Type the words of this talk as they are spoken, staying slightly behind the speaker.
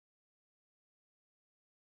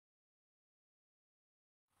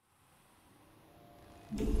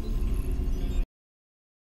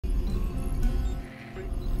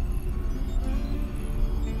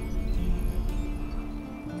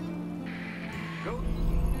Go.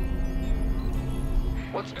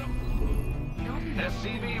 Let's go. Not enough,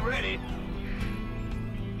 SCV ready.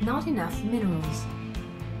 not enough minerals.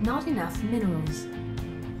 Not enough minerals.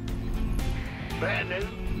 Bad news.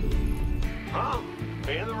 Huh?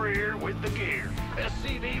 In the rear with the gear.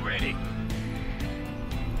 SCV ready.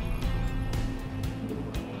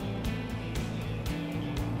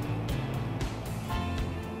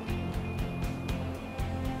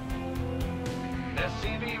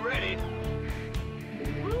 SCV ready.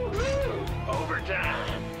 Woo-hoo!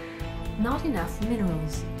 Overtime. Not enough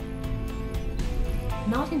minerals.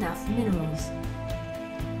 Not enough minerals.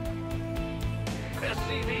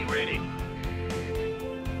 SCV ready.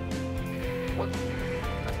 What?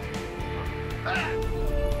 Ah!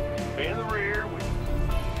 In the rear.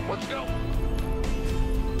 Let's go.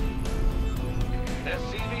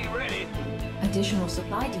 SCV ready. Additional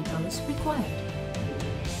supply depots required.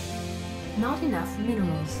 Not enough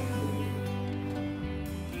minerals.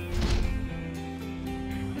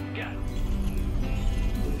 Got it.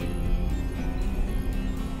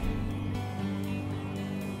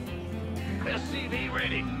 SCV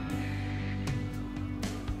ready.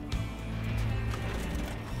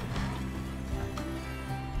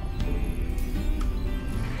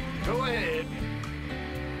 Go ahead.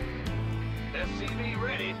 SCV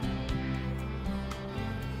ready.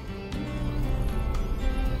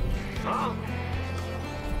 Huh?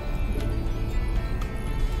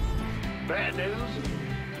 Bad news.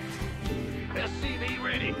 SCV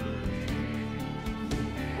ready.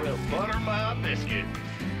 Well, butter my biscuit.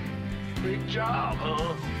 Big job,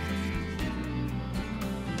 huh?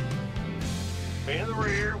 In the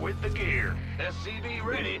rear with the gear. SCV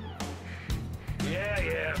ready.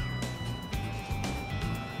 Yeah.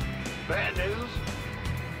 Bad news?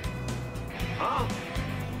 Huh?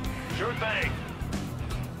 Sure thing.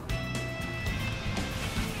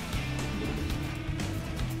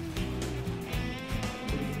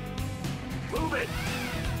 Move it!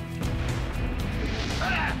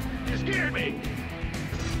 Ah! You scared me!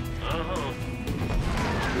 Uh-huh.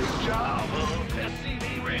 Good job, huh?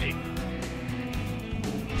 SCV ready.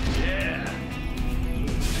 Yeah.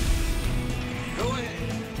 Go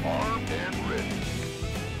ahead. Armed and ready.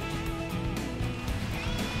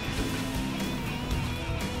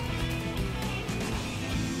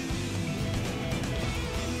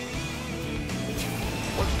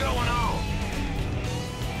 What's going on?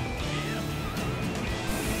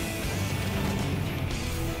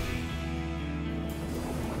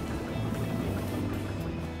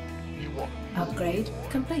 Upgrade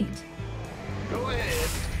complete. Go ahead.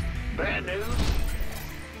 Bad news?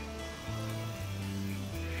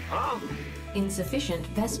 Huh? Insufficient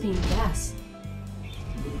Vespine gas.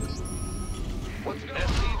 What's going on?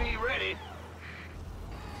 SCV ready.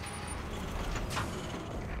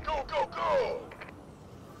 Go, go, go!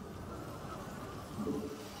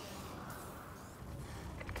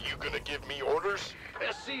 You gonna give me orders?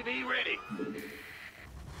 SCV ready.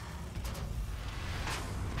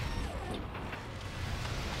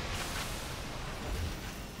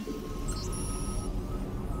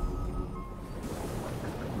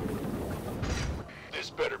 This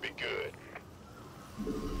better be good.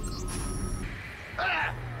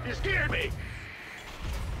 Ah! You scared me!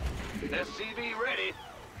 SCV ready.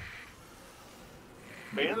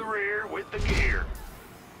 In the rear with the gear.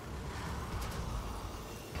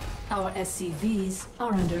 Our SCVs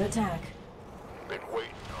are under attack. Been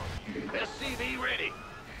waiting on you. SCV ready.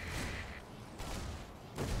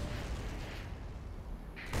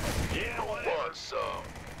 Yeah, want some.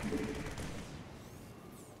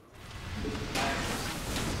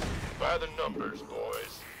 By the numbers,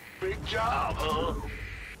 boys. Big job, huh?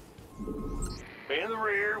 In the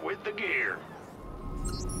rear with the gear.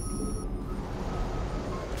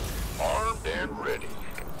 Armed and ready.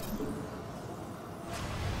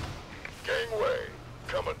 Gangway,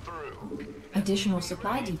 coming through. Additional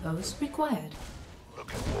supply depots required.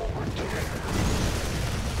 Looking forward to it.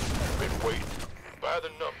 Been waiting. By the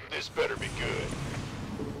number, this better be good.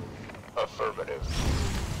 Affirmative.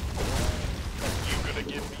 You gonna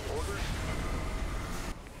give me orders?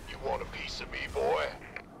 You want a piece of me, boy?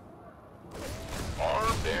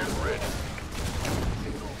 Armed and ready.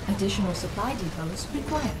 Additional supply depots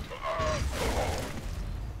required.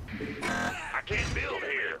 I can't build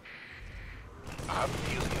here. I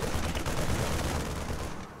feel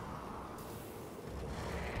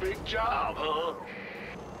you. Big job, huh?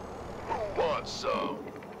 Who wants some?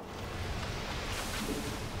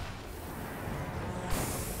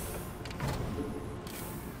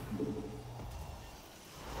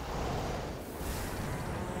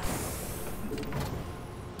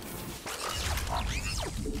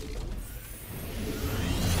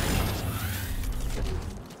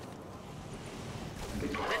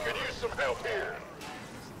 some help here.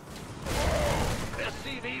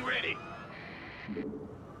 SCV ready.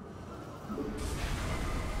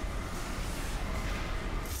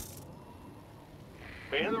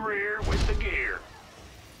 In the rear with the gear.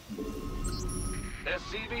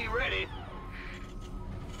 SCV ready.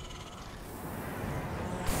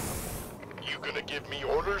 You gonna give me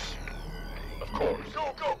orders? Of course.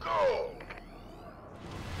 Go, go, go!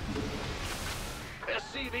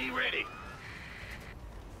 SCV ready.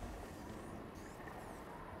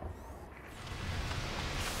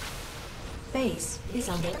 Base is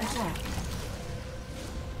under attack.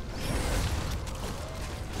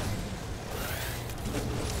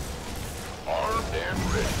 Armed and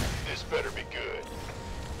ready. This better be good.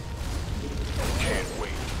 Can't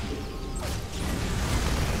wait.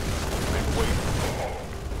 Been waiting for long.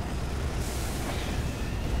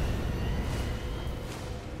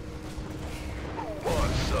 Who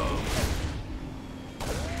wants some?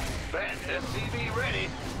 Bat SCV ready.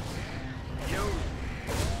 Yo.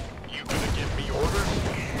 You gonna give me orders?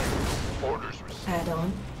 Orders received.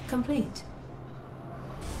 Add-on complete.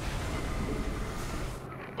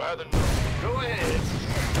 By the number. Go ahead.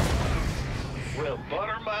 Well,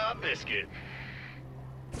 butter my biscuit.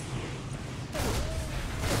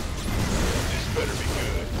 This better be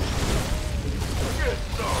good. Get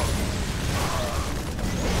some.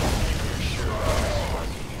 Keep your sure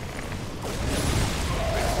eyes.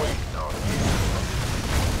 Been waiting on you.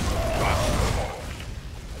 Drop them all.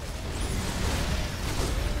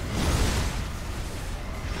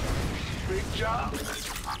 Big job.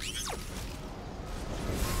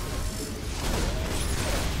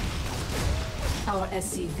 Our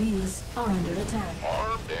SCVs are under attack.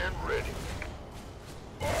 Armed and ready.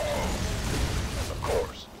 Of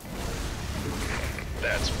course.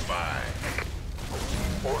 That's fine.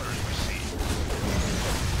 Orders received.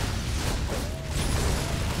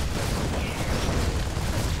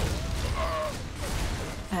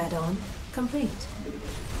 Add-on complete.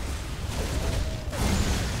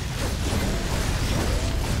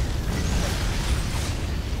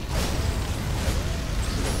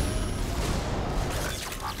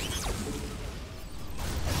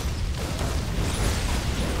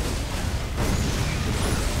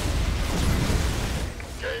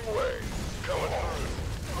 Gangway, coming through.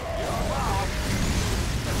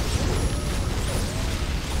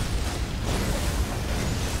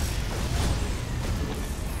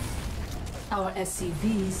 Our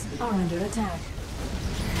SCVs are under attack.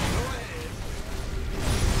 Go ahead.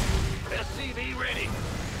 SCV ready.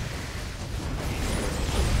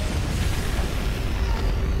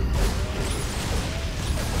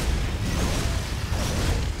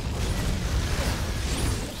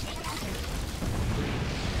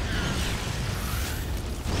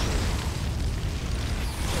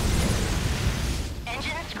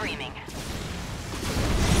 Engine screaming.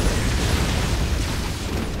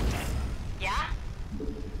 Yeah?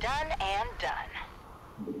 Done and done.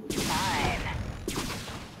 Fine.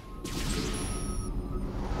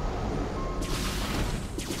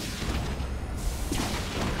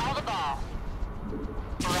 Call the ball.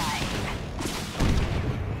 Right.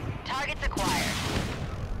 Targets acquired.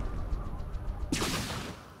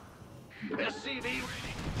 SCV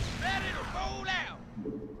ready. Ready to roll out.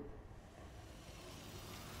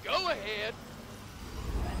 Go ahead.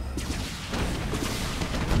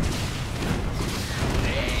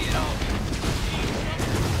 Lay it on.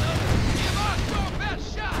 Give us your best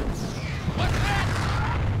shot. What's that?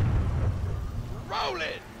 Roll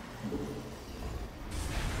it.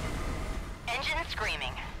 Engine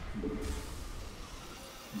screaming.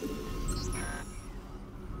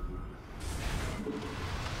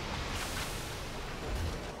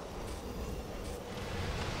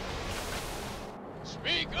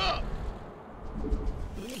 Speak up.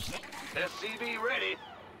 SCV ready.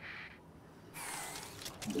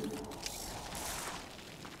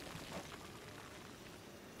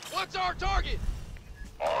 What's our target?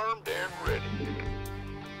 Armed and ready.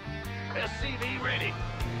 SCV ready.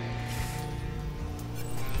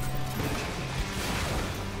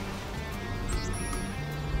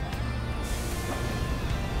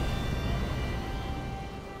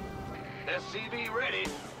 SCV ready.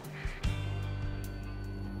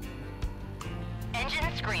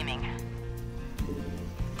 Engine screaming.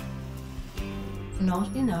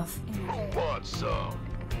 Not enough. Who wants some?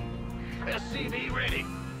 SCV ready.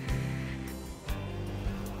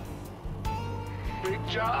 Big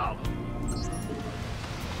job.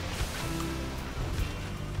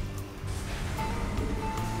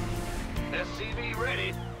 SCV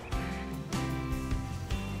ready.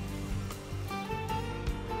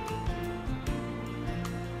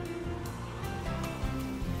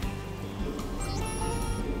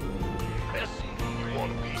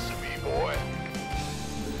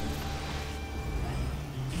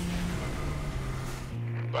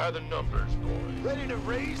 By the numbers, boys. Ready to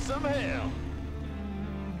raise some hell.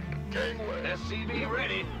 Gangway. SCV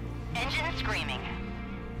ready. Engine screaming.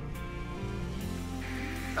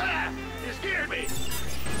 Ah! You scared me!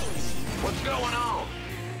 What's going on?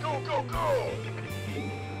 Go, go, go!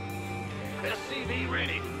 SCV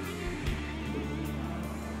ready.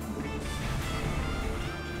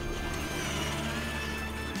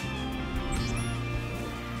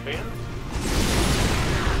 Ben?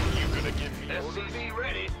 You gonna give me orders? SCV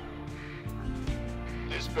ready.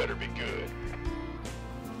 This better be good.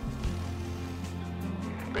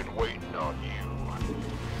 Been waiting on you.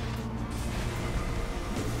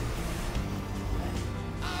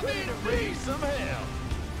 Ready to raise some hell.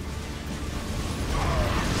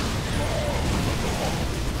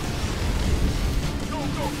 Go,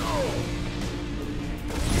 go, go!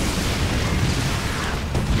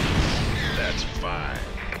 That's fine.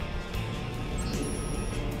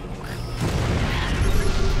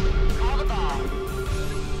 Call the ball.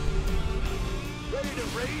 Ready to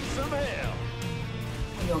raise some hell.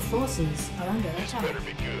 Your forces are under This attack. better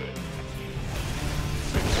be good.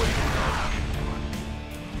 Been waiting on you.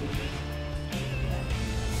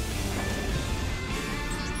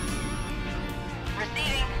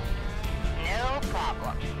 Receiving. No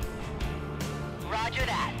problem. Roger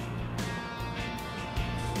that.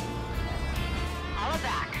 Holla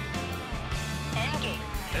back. Engage.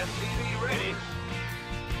 SCV ready.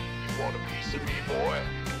 You want a piece of me, boy?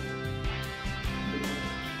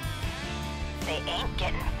 They ain't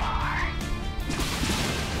getting far.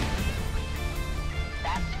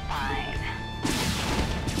 That's fine.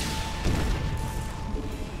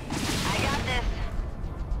 I got this.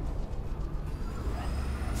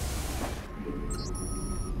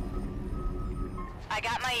 I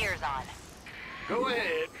got my ears on. Go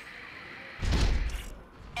ahead.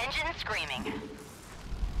 Engine screaming.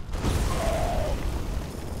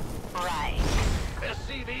 Right.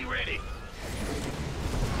 SCV ready.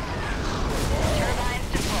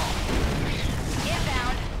 Turbines to full.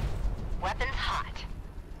 Inbound. Weapons hot.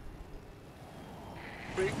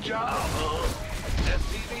 Big job, huh?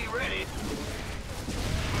 SCV ready.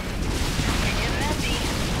 You're getting messy.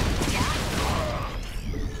 Yeah?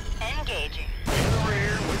 Engaging. In the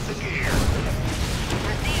rear with the gear.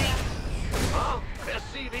 Receiving. Huh?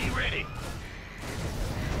 SCV ready.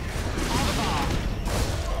 Call the ball.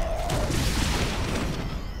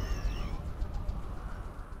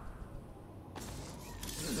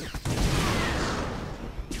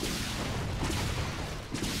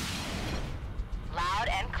 Loud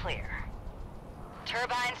and clear.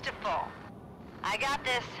 Turbines to full. I got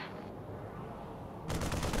this.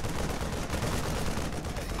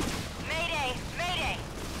 Mayday! Mayday!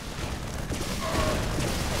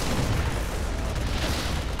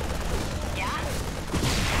 Yeah?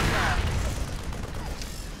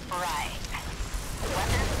 Right.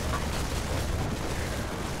 Weapons?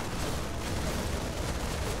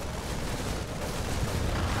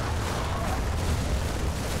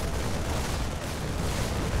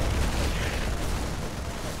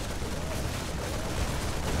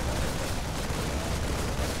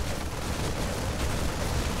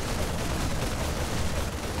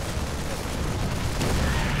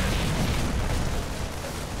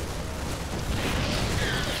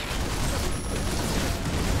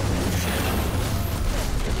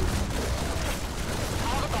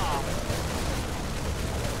 Call the ball.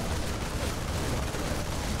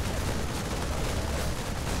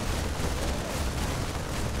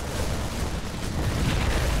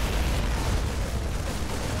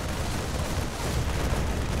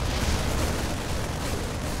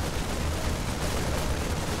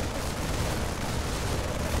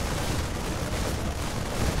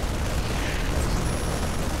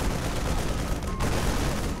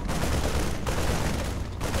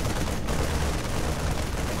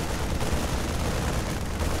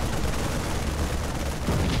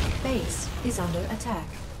 Base is under attack.